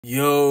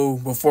Yo,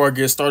 before I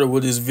get started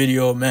with this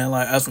video, man,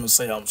 I just want to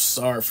say I'm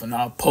sorry for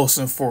not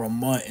posting for a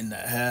month and a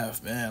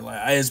half, man.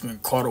 I just been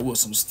caught up with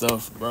some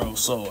stuff, bro.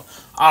 So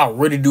I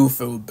really do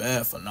feel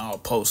bad for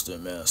not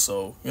posting, man.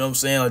 So, you know what I'm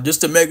saying?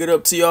 Just to make it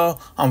up to y'all,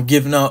 I'm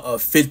giving out a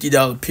 $50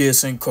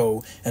 PSN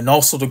code. And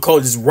also the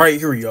code is right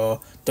here,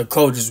 y'all. The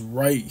code is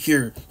right here.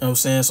 You know what I'm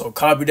saying? So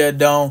copy that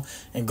down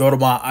and go to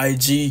my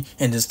IG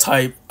and just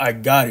type, I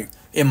got it,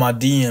 in my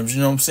DMs, you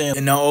know what I'm saying?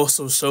 And that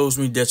also shows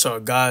me that y'all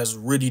guys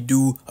really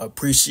do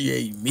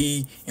appreciate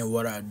me and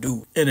what I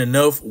do. And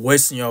enough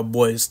wasting y'all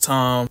boys'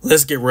 time.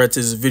 Let's get right to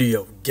this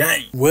video,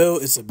 gang. Well,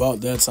 it's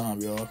about that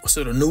time, y'all.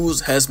 So the news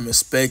has been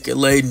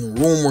speculating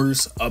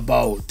rumors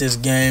about this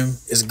game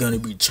is gonna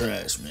be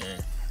trash,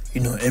 man. You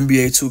know,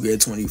 NBA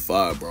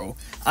 2K25, bro.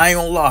 I ain't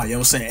gonna lie, you know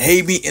what I'm saying?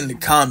 Hate me in the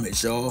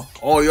comments, y'all.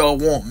 All y'all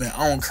want, man.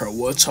 I don't care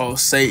what y'all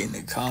say in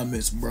the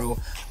comments, bro.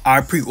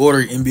 I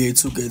pre-ordered NBA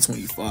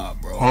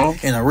 2K25, bro.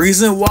 And the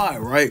reason why,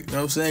 right? You know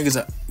what I'm saying?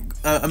 Because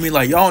I mean,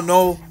 y'all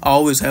know I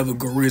always have a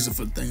good reason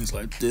for things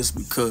like this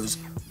because,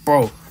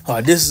 bro,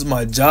 this is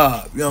my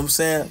job. You know what I'm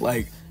saying? You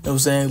know what I'm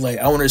saying?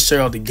 I want to share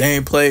y'all the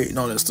gameplay and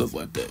all that stuff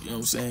like that. You know what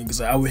I'm saying?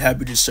 Because I was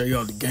happy to share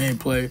y'all the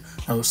gameplay. You know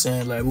what I'm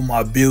saying? With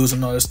my bills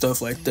and all that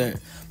stuff like that.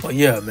 But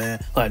yeah, man.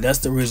 That's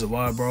the reason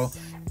why, bro.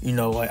 You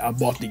know, I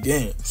bought the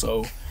game.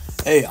 So,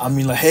 hey, I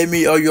mean, hate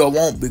me all y'all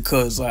want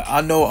because,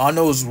 I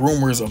know it's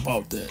rumors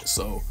about that.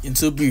 So, and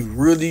to be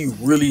really,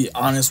 really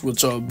honest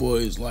with y'all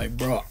boys,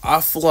 bro,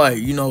 I feel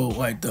you know,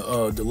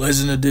 the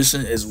Legend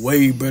Edition is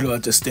way better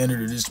at the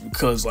Standard Edition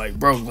because,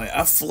 bro,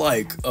 I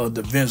feel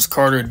the Vince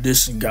Carter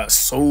Edition got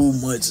so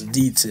much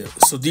detail.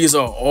 So, these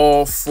are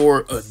all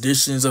 4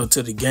 additions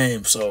to the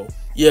game. So,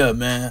 yeah,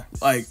 man,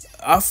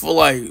 I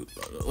feel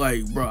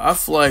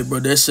bro,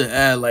 they should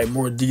add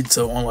more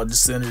detail on the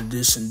Standard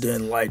Edition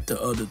than the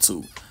other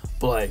 2.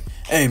 But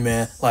hey,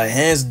 man,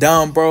 hands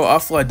down, bro, I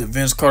feel the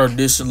Vince Carter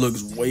Edition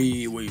looks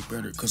way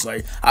better because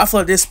I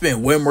feel they spent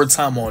way more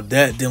time on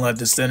that than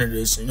the Standard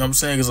Edition. You know what I'm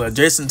saying? Because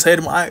Jason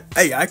Tatum, I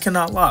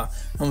cannot lie. You know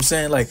what I'm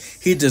saying?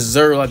 He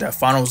deserved that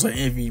Finals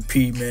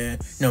MVP, man.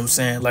 You know what I'm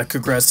saying?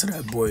 Congrats to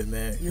that boy,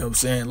 man. You know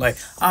what I'm saying?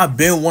 I've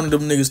been one of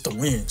them niggas to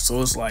win,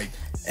 so it's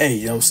hey,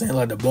 you know what I'm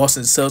saying? The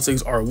Boston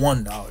Celtics are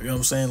 1 now. You know what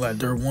I'm saying?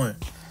 They're 1.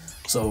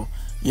 So,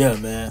 yeah,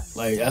 man.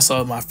 That's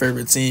all my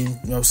favorite team. You know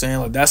what I'm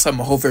saying? That's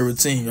my whole favorite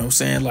team. You know what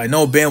I'm saying?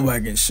 No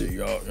bandwagon shit,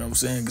 y'all. You know what I'm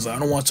saying? Because I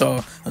don't want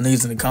y'all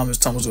niggas in the comments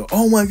telling me,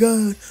 oh my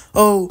God.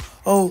 Oh,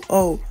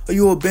 are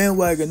you a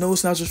bandwagon? No,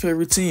 it's not your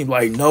favorite team.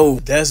 No,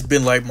 that's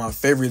been my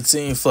favorite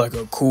team for a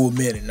cool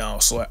minute now.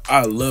 So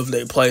I love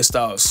their play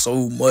style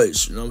so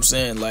much. You know what I'm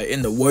saying?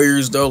 In the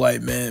Warriors though,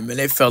 man,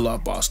 they fell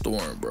off by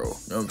storm, bro. You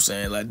know what I'm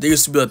saying? They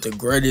used to be the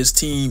greatest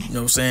team. You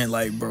know what I'm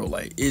saying? Bro,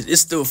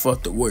 it's still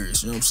fuck the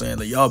Warriors. You know what I'm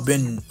saying? Y'all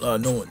been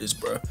knowing this,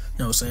 bro. You know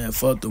what I'm saying?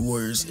 Fuck the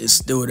Warriors. It's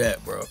still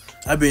that, bro.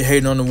 I've been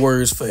hating on the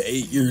Warriors for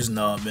 8 years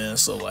now, man.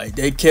 So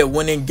they kept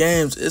winning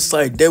games. It's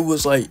they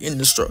was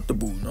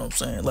indestructible. You know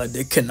what I'm saying?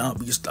 They cannot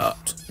be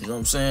stopped. You know what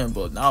I'm saying?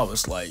 But now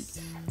it's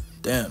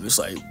damn, it's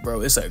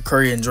bro, it's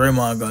Curry and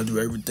Draymond gotta do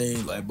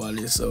everything by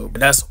this. So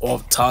that's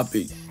off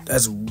topic.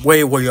 That's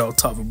way off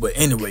topic. But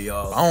anyway,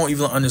 y'all, I don't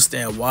even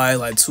understand why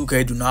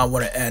 2K do not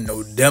want to add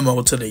no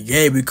demo to the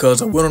game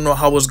because we don't know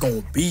how it's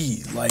gonna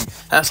be.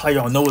 That's how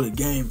y'all know the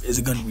game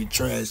is gonna be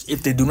trash.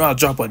 If they do not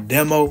drop a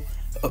demo, you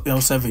know what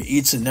I'm saying, for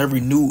each and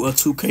every new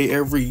 2K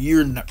every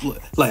year,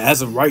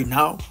 as of right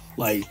now,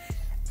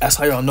 that's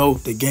how y'all know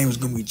the game is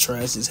gonna be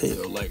trash as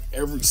hell.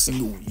 Every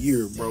single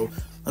year, bro.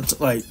 You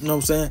know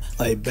what I'm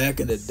saying? Back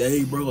in the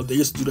day, bro, they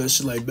used to do that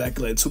shit back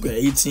in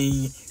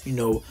 2K18, you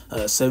know,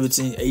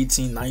 17,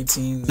 18,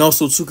 19. And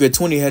also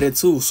 2K20 had it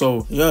too.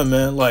 So yeah,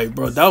 man,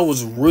 bro, that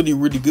was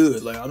really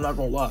good. I'm not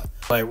gonna lie.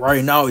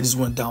 Right now it just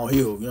went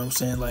downhill. You know what I'm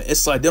saying?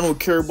 It's they don't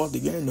care about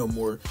the game no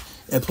more.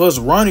 And plus,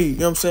 Ronnie, you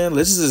know what I'm saying?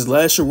 This is his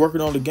last year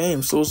working on the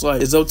game. So it's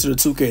it's up to the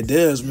 2K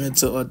devs, man,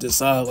 to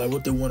decide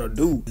what they want to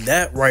do.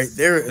 That right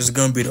there is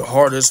going to be the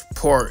hardest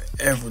part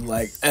ever.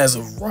 As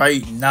of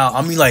right now.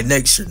 I mean,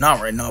 next year.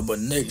 Not right now, but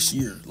next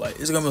year.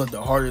 It's going to be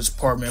the hardest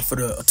part, man, for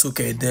the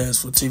 2K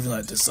devs to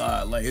even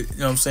decide. You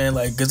know what I'm saying?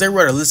 Because they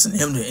rather listen to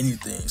him than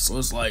anything. So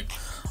it's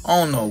I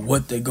don't know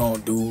what they gonna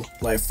do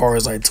far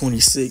as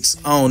 26.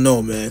 I don't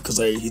know, man, because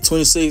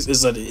 26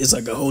 is it's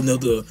a whole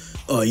nother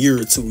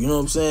year or 2. You know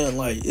what I'm saying?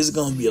 It's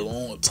gonna be a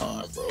long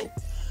time, bro. You know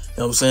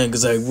what I'm saying?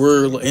 Because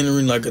we're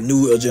entering a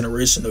new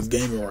generation of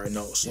gaming right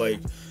now. It's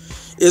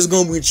it's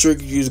gonna be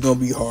tricky. It's gonna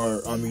be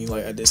hard. I mean,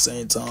 at the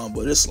same time,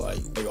 but it's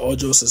all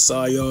jokes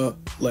aside, y'all.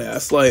 I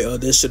feel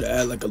they should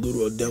add a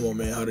little demo,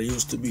 man, how they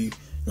used to be. You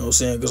know what I'm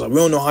saying? Because we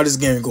don't know how this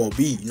game gonna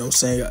be. You know what I'm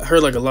saying? I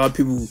heard a lot of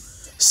people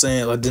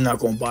saying they're not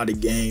gonna buy the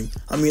game.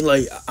 I mean,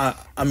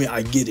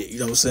 I get it, you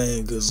know what I'm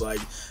saying? Because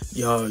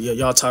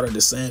y'all tired of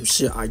the same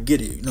shit. I get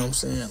it, you know what I'm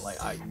saying?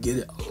 I get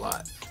it a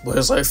lot. But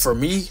it's for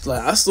me,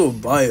 I still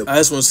buy it. I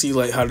just want to see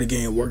how the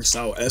game works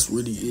out. That's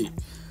really it.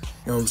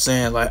 You know what I'm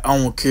saying? I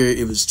don't care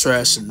if it's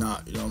trash or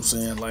not. You know what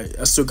I'm saying?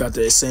 I still got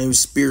that same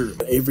spirit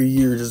every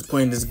year just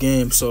playing this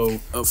game. So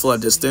I feel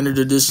the Standard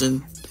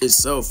Edition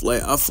itself,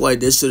 I feel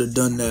they should have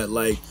done that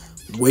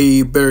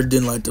way better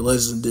than like the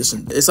Legends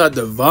Edition. It's like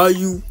the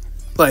value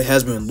like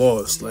has been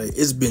lost. Like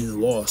it's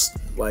been lost.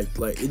 Like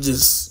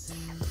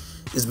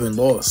it's been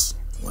lost.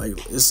 Like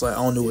it's like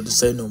I don't know what to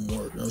say no more. You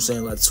know what I'm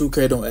saying? Like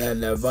 2K don't add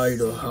that value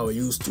to how it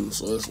used to.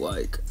 So it's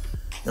like,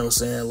 you know what I'm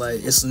saying?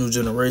 Like it's a new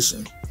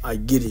generation. I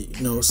get it.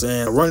 You know what I'm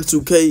saying? Running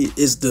 2K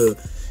is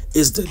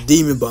the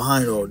demon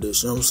behind all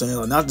this. You know what I'm saying?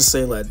 Like not to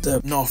say like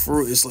that. No, for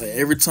real, it's like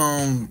every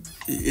time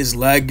it's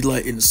laggy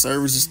like in the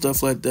servers and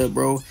stuff like that,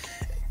 bro.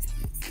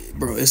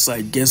 Bro, it's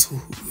like guess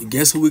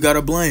who we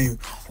gotta blame?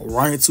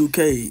 Running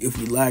 2K. If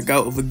we lag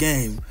out of a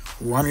game,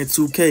 running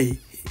 2K.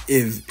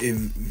 If you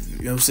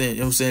know what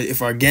I'm saying,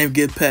 if our game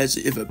get patched,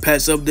 if a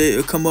patch update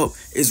will come up,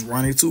 it's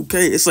running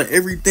 2K. It's like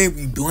everything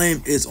we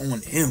blame is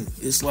on him.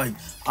 It's like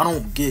I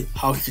don't get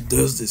how he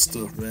does this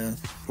stuff, man.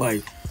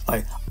 Like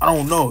I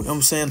don't know. You know what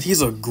I'm saying?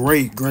 He's a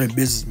great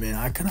businessman.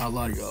 I cannot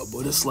lie to y'all,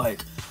 but it's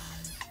like,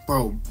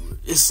 bro,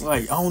 it's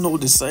like I don't know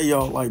what to say,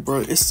 y'all. Like,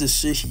 bro, it's the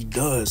shit he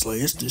does. Like,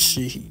 it's the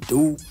shit he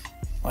do.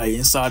 Like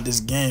inside this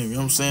game, you know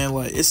what I'm saying?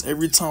 Like it's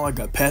every time like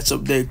a patch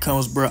update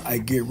comes, bro, I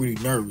get really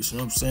nervous. You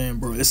know what I'm saying,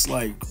 bro? It's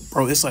like,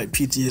 bro, it's like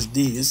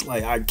PTSD. It's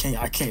like I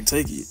can't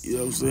take it. You know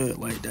what I'm saying?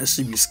 Like that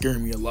shit be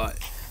scaring me a lot.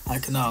 I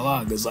cannot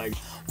lie, cause like,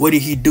 what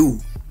did he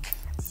do?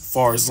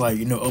 Far as like,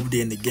 you know,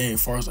 updating the game,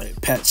 far as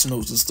like patch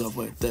notes and stuff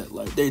like that.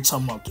 Like they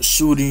talking about the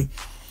shooting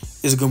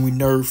is gonna be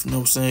nerfed. You know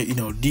what I'm saying? You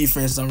know,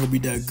 defense not gonna be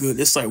that good.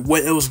 It's like,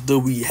 what else do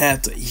we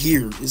have to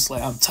hear? It's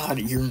like I'm tired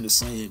of hearing the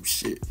same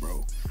shit,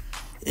 bro.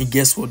 And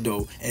guess what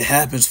though? It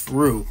happens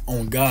for real,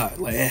 on God.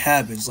 Like it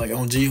happens, like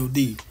on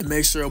GOD. And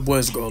make sure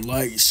boys go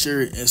like,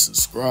 share, and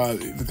subscribe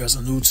if you guys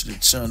are new to the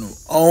channel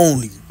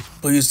only.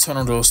 Please turn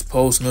on those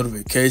post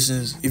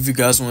notifications if you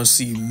guys want to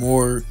see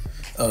more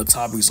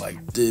topics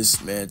like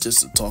this, man,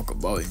 just to talk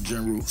about in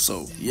general.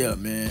 So yeah,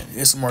 man,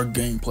 it's some more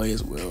gameplay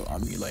as well. I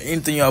mean, like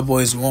anything y'all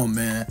boys want,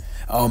 man,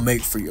 I'll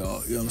make for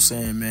y'all. You know what I'm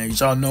saying, man?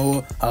 Y'all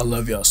know I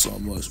love y'all so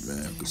much,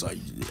 man. Cause like,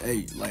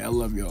 hey, like I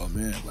love y'all,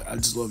 man. Like I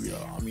just love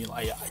y'all. I mean,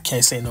 like I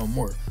can't say no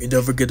more. And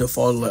don't forget to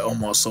follow like on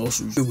my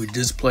socials. We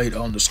just played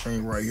on the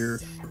screen right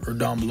here or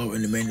down below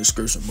in the main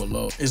description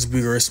below. It's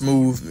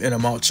Bgraysmooth and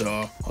I'm out,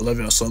 y'all. I love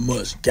y'all so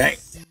much. Gang.